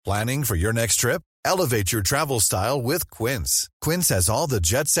Planning for your next trip? Elevate your travel style with Quince. Quince has all the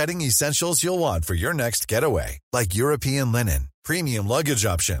jet-setting essentials you'll want for your next getaway, like European linen, premium luggage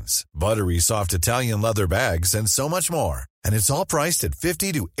options, buttery soft Italian leather bags, and so much more. And it's all priced at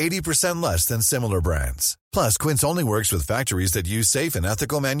 50 to 80% less than similar brands. Plus, Quince only works with factories that use safe and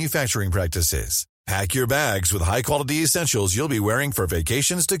ethical manufacturing practices. Pack your bags with high-quality essentials you'll be wearing for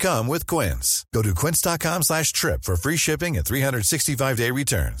vacations to come with Quince. Go to quince.com/trip for free shipping and 365-day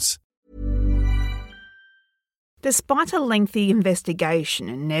returns. Despite a lengthy investigation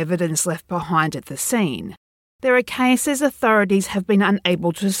and evidence left behind at the scene, there are cases authorities have been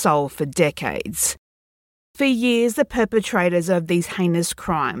unable to solve for decades. For years, the perpetrators of these heinous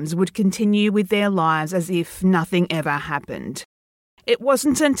crimes would continue with their lives as if nothing ever happened. It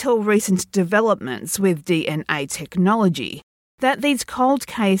wasn't until recent developments with DNA technology that these cold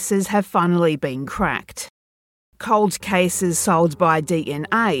cases have finally been cracked. Cold cases solved by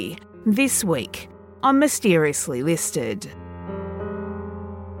DNA, this week on Mysteriously Listed.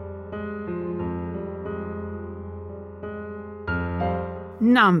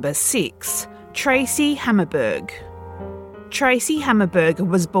 Number 6. Tracy Hammerberg. Tracy Hammerberg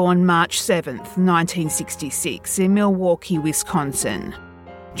was born March 7th, 1966 in Milwaukee, Wisconsin.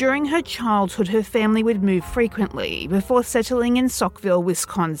 During her childhood, her family would move frequently before settling in Saukville,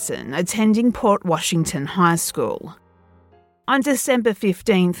 Wisconsin, attending Port Washington High School. On December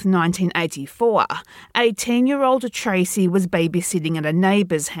 15th, 1984, 18-year-old Tracy was babysitting at a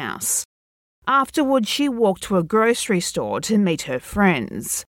neighbour's house. Afterwards, she walked to a grocery store to meet her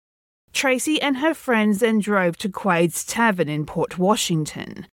friends. Tracy and her friends then drove to Quade's Tavern in Port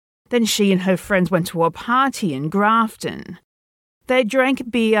Washington. Then she and her friends went to a party in Grafton. They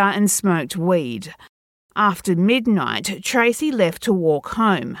drank beer and smoked weed. After midnight, Tracy left to walk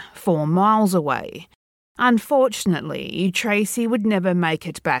home, 4 miles away. Unfortunately, Tracy would never make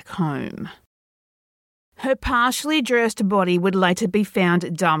it back home. Her partially dressed body would later be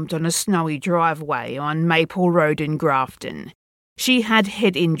found dumped on a snowy driveway on Maple Road in Grafton. She had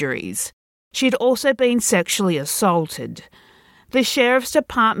head injuries. She had also been sexually assaulted. The Sheriff's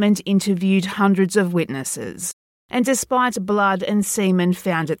Department interviewed hundreds of witnesses, and despite blood and semen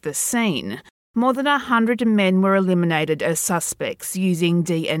found at the scene, more than 100 men were eliminated as suspects using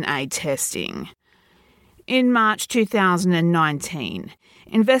DNA testing. In March 2019,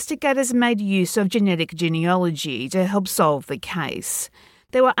 investigators made use of genetic genealogy to help solve the case.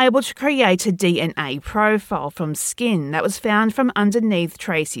 They were able to create a DNA profile from skin that was found from underneath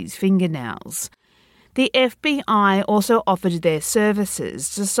Tracy's fingernails. The FBI also offered their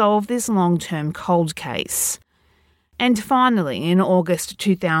services to solve this long-term cold case. And finally, in August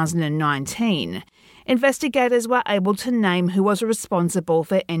 2019, investigators were able to name who was responsible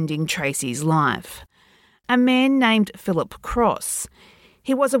for ending Tracy's life. A man named Philip Cross.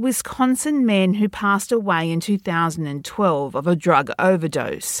 He was a Wisconsin man who passed away in 2012 of a drug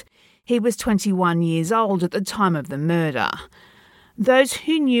overdose. He was 21 years old at the time of the murder. Those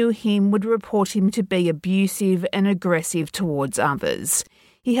who knew him would report him to be abusive and aggressive towards others.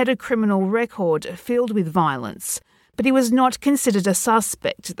 He had a criminal record filled with violence, but he was not considered a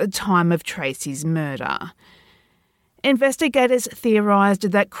suspect at the time of Tracy's murder. Investigators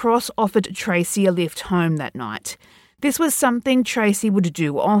theorised that Cross offered Tracy a lift home that night. This was something Tracy would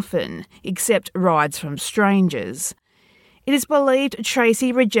do often, accept rides from strangers. It is believed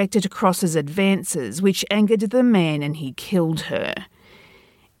Tracy rejected Cross's advances, which angered the man and he killed her.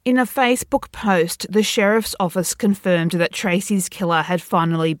 In a Facebook post, the sheriff's office confirmed that Tracy's killer had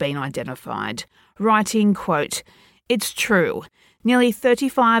finally been identified, writing, quote, "It's true. Nearly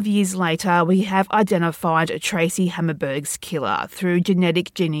 35 years later, we have identified Tracy Hammerberg's killer through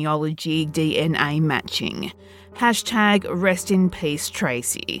genetic genealogy DNA matching. Hashtag rest in peace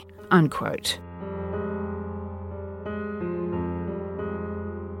Tracy," unquote.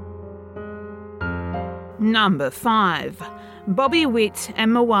 Number 5. Bobby Witt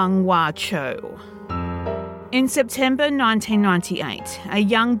and Mwang Wah Cho. In September 1998, a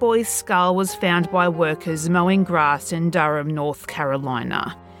young boy's skull was found by workers mowing grass in Durham, North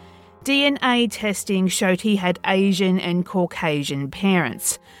Carolina. DNA testing showed he had Asian and Caucasian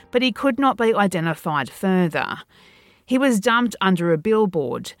parents, but he could not be identified further. He was dumped under a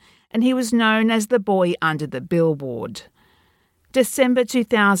billboard, and he was known as the boy under the billboard. December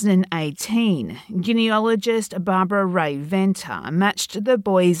 2018, genealogist Barbara Ray Venter matched the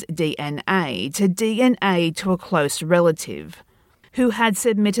boy's DNA to a close relative, who had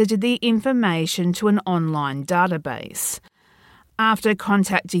submitted the information to an online database. After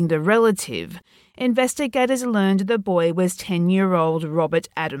contacting the relative, investigators learned the boy was 10-year-old Robert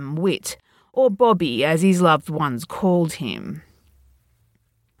Adam Witt, or Bobby as his loved ones called him.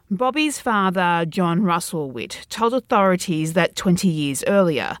 Bobby's father, John Russell-Witt, told authorities that 20 years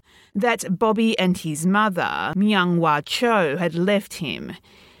earlier that Bobby and his mother, Myung-Wha Cho, had left him.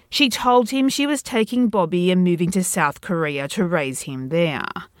 She told him she was taking Bobby and moving to South Korea to raise him there.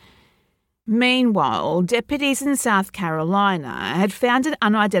 Meanwhile, deputies in South Carolina had found an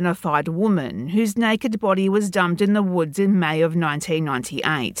unidentified woman whose naked body was dumped in the woods in May of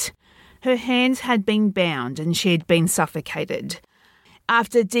 1998. Her hands had been bound and she had been suffocated.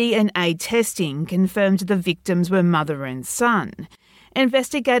 After DNA testing confirmed the victims were mother and son,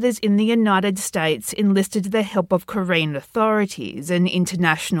 investigators in the United States enlisted the help of Korean authorities and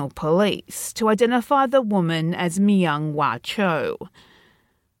international police to identify the woman as Myung-Wha Cho.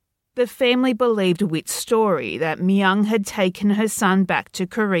 The family believed Witt's story that Myung had taken her son back to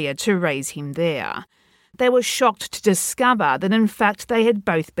Korea to raise him there. They were shocked to discover that in fact they had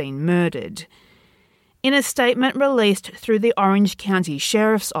both been murdered. In a statement released through the Orange County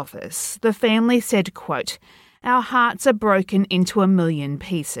Sheriff's Office, the family said, quote, "Our hearts are broken into a million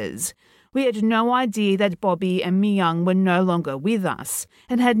pieces. We had no idea that Bobby and Myung were no longer with us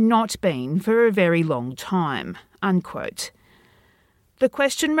and had not been for a very long time," unquote. The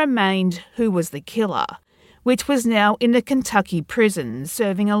question remained who was the killer, which was now in a Kentucky prison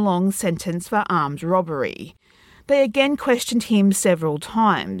serving a long sentence for armed robbery. They again questioned him several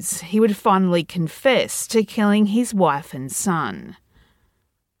times. He would finally confess to killing his wife and son.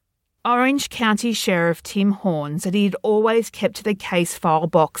 Orange County Sheriff Tim Horn said he had always kept the case file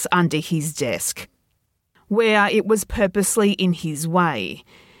box under his desk, where it was purposely in his way.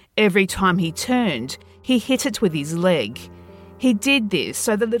 Every time he turned, he hit it with his leg. He did this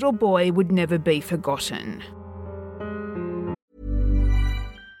so the little boy would never be forgotten.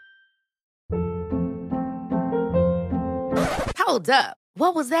 Hold up.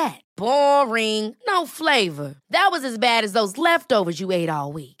 What was that? Boring. No flavor. That was as bad as those leftovers you ate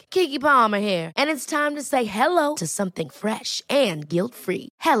all week. Keke Palmer here, and it's time to say hello to something fresh and guilt-free.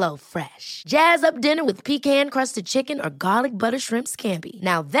 Hello Fresh. Jazz up dinner with pecan-crusted chicken or garlic butter shrimp scampi.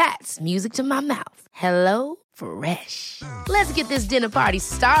 Now that's music to my mouth. Hello Fresh. Let's get this dinner party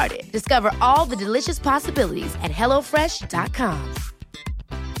started. Discover all the delicious possibilities at HelloFresh.com.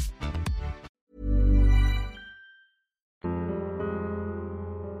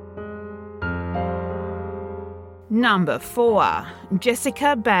 Number 4.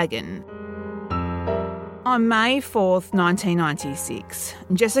 Jessica Baggin. On May 4th, 1996,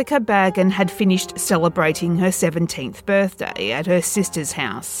 Jessica Baggin had finished celebrating her 17th birthday at her sister's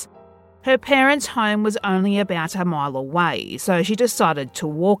house. Her parents' home was only about a mile away, so she decided to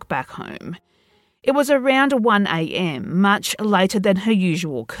walk back home. It was around 1 a.m, much later than her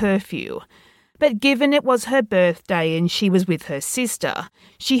usual curfew. But given it was her birthday and she was with her sister,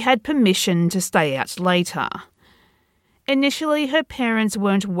 she had permission to stay out later. Initially, her parents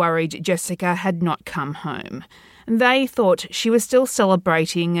weren't worried Jessica had not come home. They thought she was still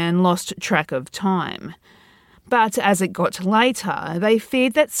celebrating and lost track of time. But as it got later, they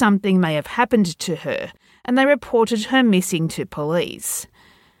feared that something may have happened to her, and they reported her missing to police.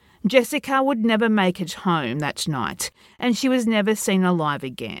 Jessica would never make it home that night, and she was never seen alive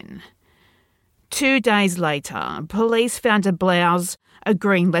again. 2 days later, police found a blouse, a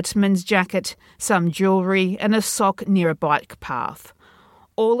green Letterman's jacket, some jewellery and a sock near a bike path.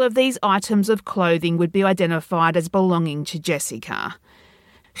 All of these items of clothing would be identified as belonging to Jessica.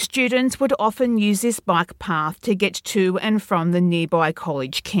 Students would often use this bike path to get to and from the nearby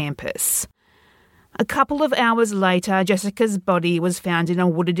college campus. A couple of hours later, Jessica's body was found in a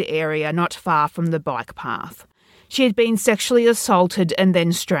wooded area not far from the bike path. She had been sexually assaulted and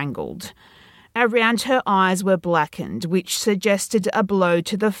then strangled. Around her eyes were blackened, which suggested a blow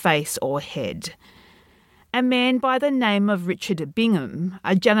to the face or head. A man by the name of Richard Bingham,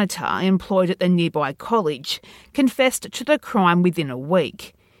 a janitor employed at the nearby college, confessed to the crime within a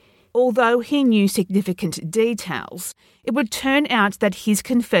week. Although he knew significant details, it would turn out that his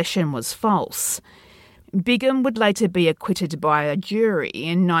confession was false. Bingham would later be acquitted by a jury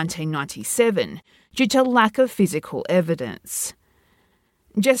in 1997 due to lack of physical evidence.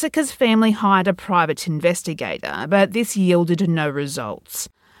 Jessica's family hired a private investigator, but this yielded no results.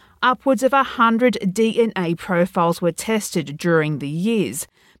 Upwards of 100 DNA profiles were tested during the years,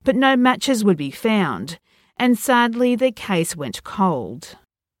 but no matches would be found, and sadly the case went cold.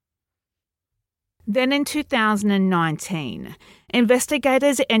 Then in 2019,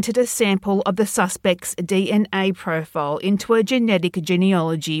 investigators entered a sample of the suspect's DNA profile into a genetic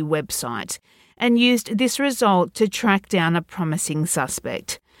genealogy website and used this result to track down a promising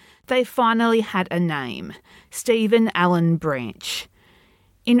suspect. They finally had a name, Stephen Allen Branch.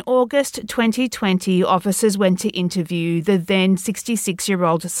 In August 2020, officers went to interview the then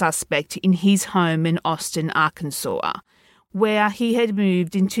 66-year-old suspect in his home in Austin, Arkansas, where he had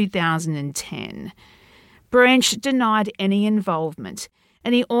moved in 2010. Branch denied any involvement,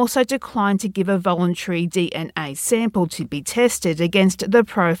 and he also declined to give a voluntary DNA sample to be tested against the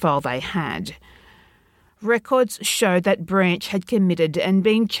profile they had. Records show that Branch had committed and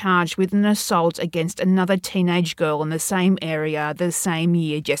been charged with an assault against another teenage girl in the same area the same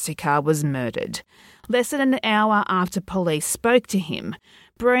year Jessica was murdered. Less than an hour after police spoke to him,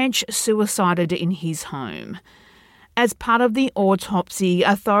 Branch suicided in his home. As part of the autopsy,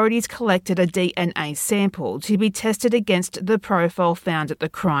 authorities collected a DNA sample to be tested against the profile found at the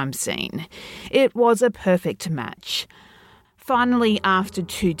crime scene. It was a perfect match. Finally, after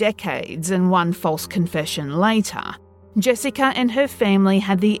 2 decades and one false confession later, Jessica and her family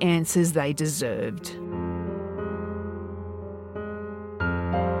had the answers they deserved.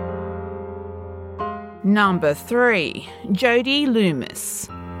 Number 3. Jody Loomis.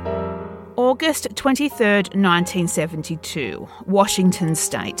 August 23, 1972, Washington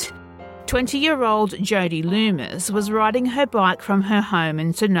State. 20-year-old Jody Loomis was riding her bike from her home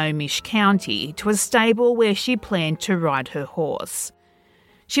in Snohomish County to a stable where she planned to ride her horse.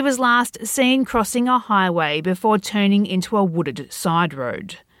 She was last seen crossing a highway before turning into a wooded side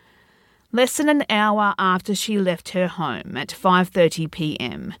road. Less than an hour after she left her home at 5:30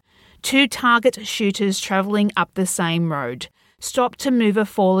 p.m, 2 target shooters travelling up the same road stopped to move a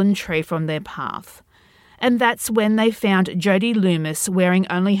fallen tree from their path. And that's when they found Jody Loomis wearing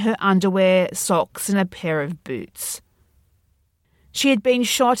only her underwear, socks and a pair of boots. She had been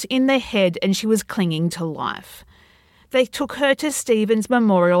shot in the head and she was clinging to life. They took her to Stevens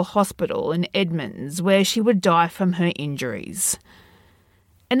Memorial Hospital in Edmonds, where she would die from her injuries.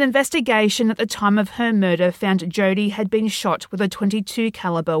 An investigation at the time of her murder found Jody had been shot with a .22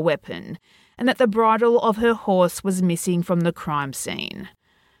 caliber weapon and that the bridle of her horse was missing from the crime scene.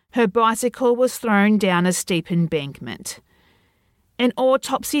 Her bicycle was thrown down a steep embankment. An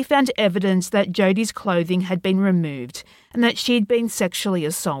autopsy found evidence that Jody's clothing had been removed and that she had been sexually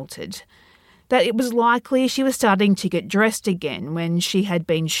assaulted, that it was likely she was starting to get dressed again when she had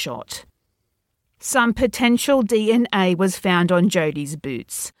been shot. Some potential DNA was found on Jody's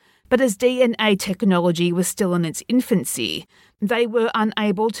boots, but as DNA technology was still in its infancy, they were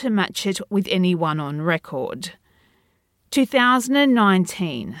unable to match it with anyone on record.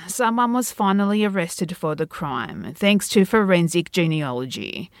 2019, someone was finally arrested for the crime, thanks to forensic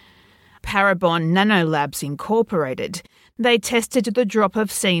genealogy. Parabon Nanolabs Incorporated, they tested the drop of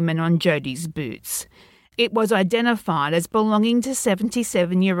semen on Jody's boots. It was identified as belonging to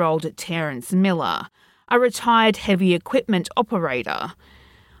 77-year-old Terence Miller, a retired heavy equipment operator.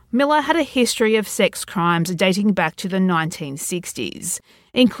 Miller had a history of sex crimes dating back to the 1960s,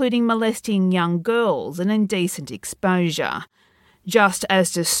 including molesting young girls and indecent exposure. Just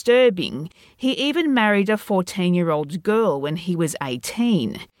as disturbing, he even married a 14-year-old girl when he was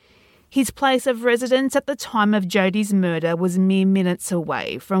 18. His place of residence at the time of Jody's murder was mere minutes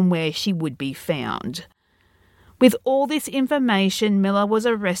away from where she would be found. With all this information, Miller was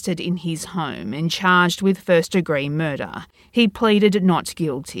arrested in his home and charged with first-degree murder. He pleaded not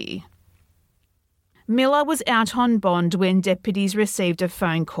guilty. Miller was out on bond when deputies received a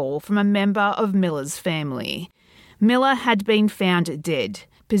phone call from a member of Miller's family. Miller had been found dead,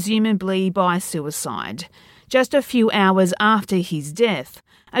 presumably by suicide. Just a few hours after his death,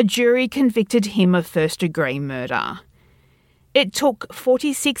 a jury convicted him of first-degree murder. It took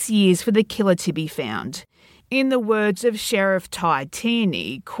 46 years for the killer to be found. In the words of Sheriff Ty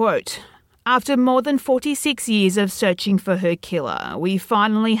Tierney, quote, "After more than 46 years of searching for her killer, we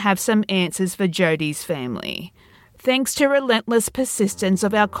finally have some answers for Jody's family. Thanks to relentless persistence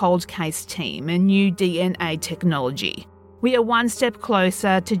of our cold case team and new DNA technology, we are one step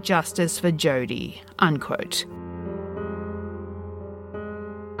closer to justice for Jody," unquote.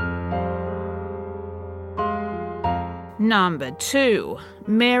 Number 2.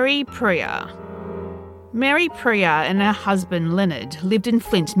 Mary Priya. Mary Priya and her husband Leonard lived in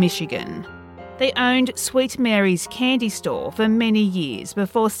Flint, Michigan. They owned Sweet Mary's candy store for many years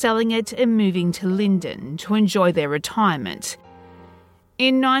before selling it and moving to Linden to enjoy their retirement.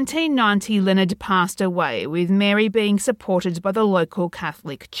 In 1990, Leonard passed away, with Mary being supported by the local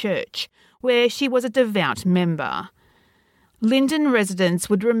Catholic Church, where she was a devout member. Linden residents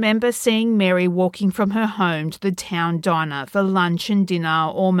would remember seeing Mary walking from her home to the town diner for lunch and dinner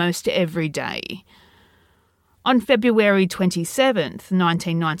almost every day. On February 27,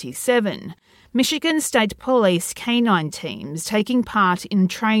 1997, Michigan State Police canine teams taking part in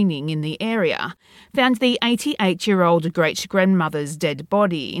training in the area found the 88-year-old great-grandmother's dead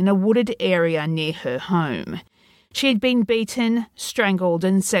body in a wooded area near her home. She had been beaten, strangled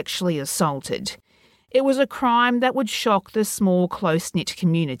and sexually assaulted. It was a crime that would shock the small, close-knit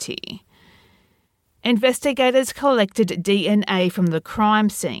community. Investigators collected DNA from the crime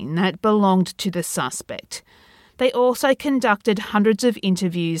scene that belonged to the suspect. They also conducted hundreds of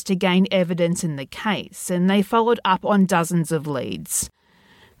interviews to gain evidence in the case, and they followed up on dozens of leads.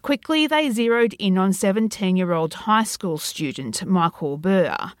 Quickly, they zeroed in on 17-year-old high school student Michael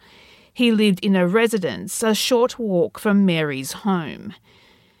Burr. He lived in a residence a short walk from Mary's home.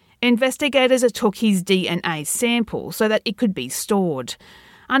 Investigators took his DNA sample so that it could be stored.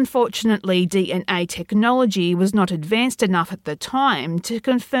 Unfortunately, DNA technology was not advanced enough at the time to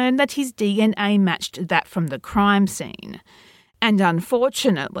confirm that his DNA matched that from the crime scene. And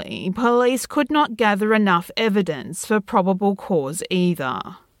unfortunately, police could not gather enough evidence for probable cause either.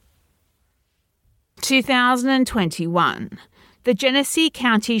 2021. The Genesee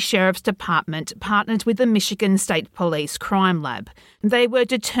County Sheriff's Department partnered with the Michigan State Police Crime Lab. They were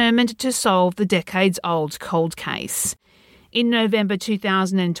determined to solve the decades-old cold case. In November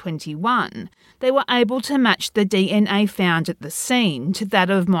 2021, they were able to match the DNA found at the scene to that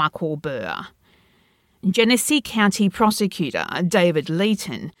of Michael Burr. Genesee County Prosecutor David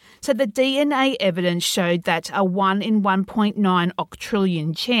Leeton said the DNA evidence showed that a 1 in 1.9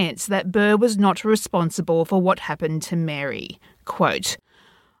 octrillion chance that Burr was not responsible for what happened to Mary. Quote,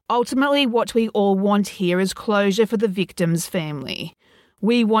 "Ultimately, what we all want here is closure for the victim's family.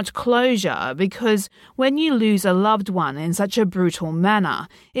 We want closure because when you lose a loved one in such a brutal manner,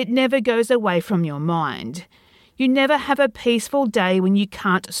 it never goes away from your mind. You never have a peaceful day when you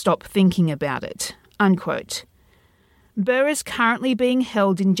can't stop thinking about it." Unquote. Burr is currently being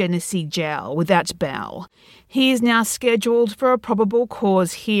held in Genesee Jail without bail. He is now scheduled for a probable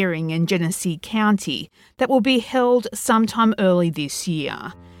cause hearing in Genesee County that will be held sometime early this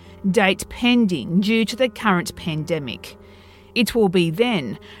year. Date pending due to the current pandemic. It will be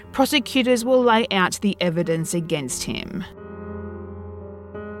then prosecutors will lay out the evidence against him.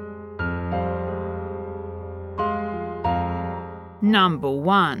 Number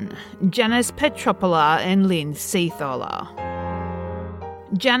 1. Janice Petropoula and Lynn Seathola.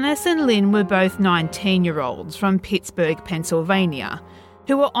 Janice and Lynn were both 19-year-olds from Pittsburgh, Pennsylvania,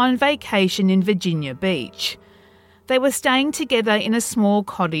 who were on vacation in Virginia Beach. They were staying together in a small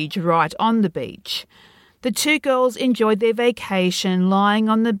cottage right on the beach. The two girls enjoyed their vacation lying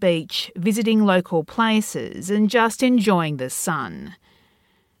on the beach, visiting local places and just enjoying the sun.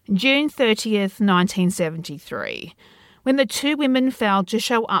 June 30th, 1973. When the two women failed to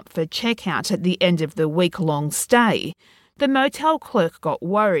show up for checkout at the end of the week-long stay, the motel clerk got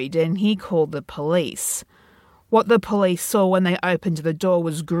worried and he called the police. What the police saw when they opened the door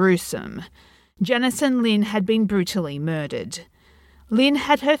was gruesome. Janice and Lynn had been brutally murdered. Lynn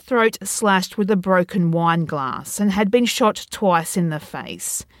had her throat slashed with a broken wine glass and had been shot twice in the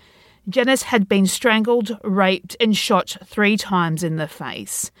face. Janice had been strangled, raped and shot 3 times in the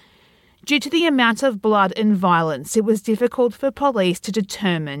face. Due to the amount of blood and violence, it was difficult for police to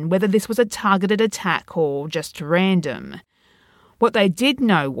determine whether this was a targeted attack or just random. What they did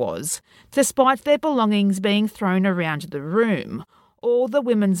know was, despite their belongings being thrown around the room, all the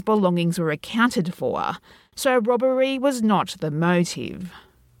women's belongings were accounted for, so robbery was not the motive.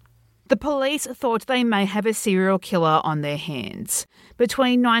 The police thought they may have a serial killer on their hands.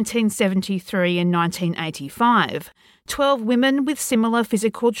 Between 1973 and 1985, 12 women with similar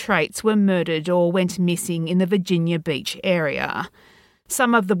physical traits were murdered or went missing in the Virginia Beach area.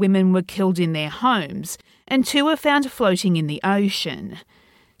 Some of the women were killed in their homes, and 2 were found floating in the ocean.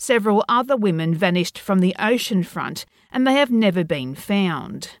 Several other women vanished from the ocean front, and they have never been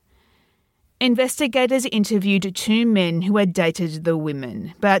found. Investigators interviewed 2 men who had dated the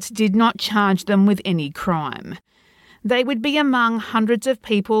women, but did not charge them with any crime. They would be among hundreds of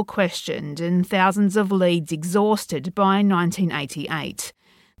people questioned and thousands of leads exhausted by 1988.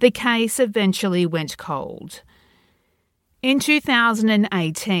 The case eventually went cold. In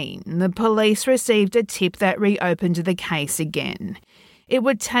 2018, the police received a tip that reopened the case again. It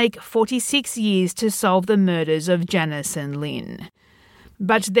would take 46 years to solve the murders of Janice and Lynn.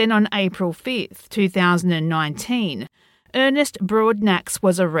 But then on April 5th, 2019, Ernest Broadnax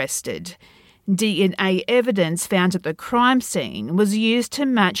was arrested. DNA evidence found at the crime scene was used to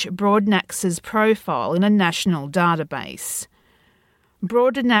match Broadnax's profile in a national database.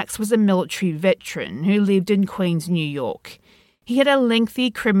 Broadnax was a military veteran who lived in Queens, New York. He had a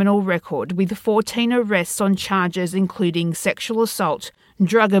lengthy criminal record with 14 arrests on charges including sexual assault,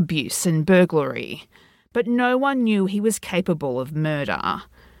 drug abuse and burglary. But no one knew he was capable of murder.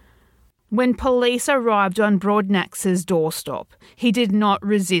 When police arrived on Broadnax's doorstep, he did not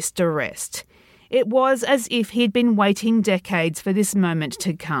resist arrest. It was as if he'd been waiting decades for this moment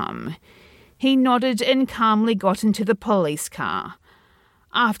to come. He nodded and calmly got into the police car.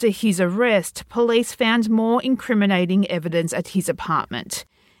 After his arrest, police found more incriminating evidence at his apartment,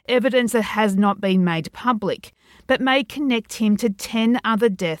 evidence that has not been made public, but may connect him to 10 other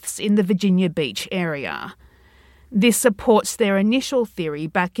deaths in the Virginia Beach area. This supports their initial theory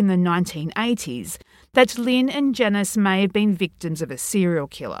back in the 1980s that Lynn and Janice may have been victims of a serial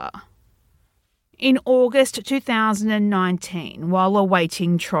killer. In August 2019, while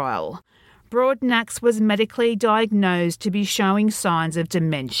awaiting trial, Broadnax was medically diagnosed to be showing signs of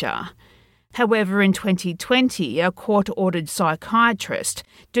dementia. However, in 2020, a court-ordered psychiatrist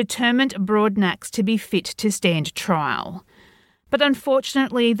determined Broadnax to be fit to stand trial. But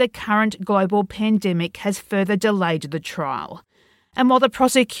unfortunately, the current global pandemic has further delayed the trial. And while the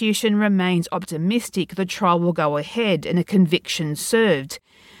prosecution remains optimistic the trial will go ahead and a conviction served,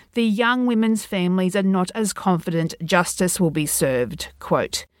 the young women's families are not as confident justice will be served.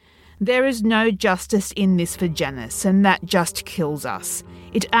 Quote, "There is no justice in this for Janice, and that just kills us.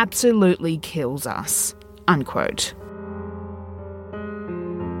 It absolutely kills us." Unquote.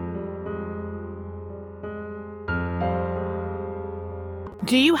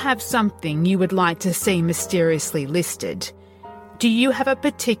 Do you have something you would like to see mysteriously listed? Do you have a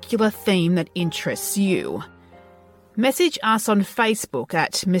particular theme that interests you? Message us on Facebook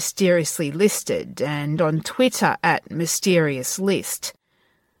at Mysteriously Listed and on Twitter at MysteriousList.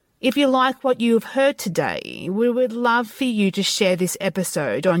 If you like what you've heard today, we would love for you to share this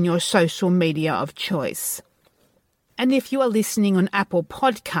episode on your social media of choice. And if you are listening on Apple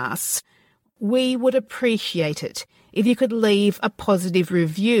Podcasts, we would appreciate it if you could leave a positive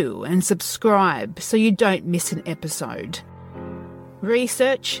review and subscribe so you don't miss an episode.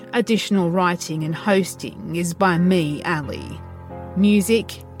 Research, additional writing and hosting is by me, Ali.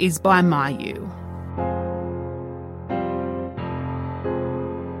 Music is by Mayu.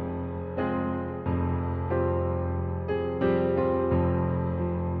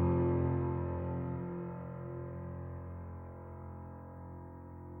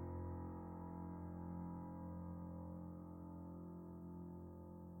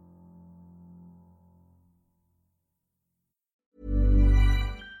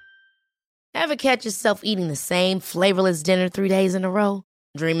 Ever catch yourself eating the same flavorless dinner 3 days in a row?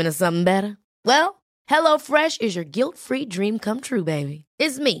 Dreaming of something better? Well, HelloFresh is your guilt-free dream come true, baby.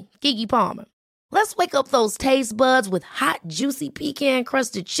 It's me, Keke Palmer. Let's wake up those taste buds with hot, juicy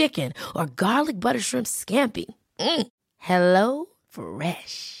pecan-crusted chicken or garlic butter shrimp scampi. Hello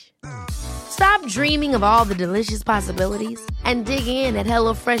Fresh. Stop dreaming of all the delicious possibilities and dig in at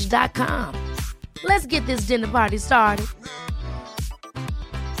HelloFresh.com. Let's get this dinner party started.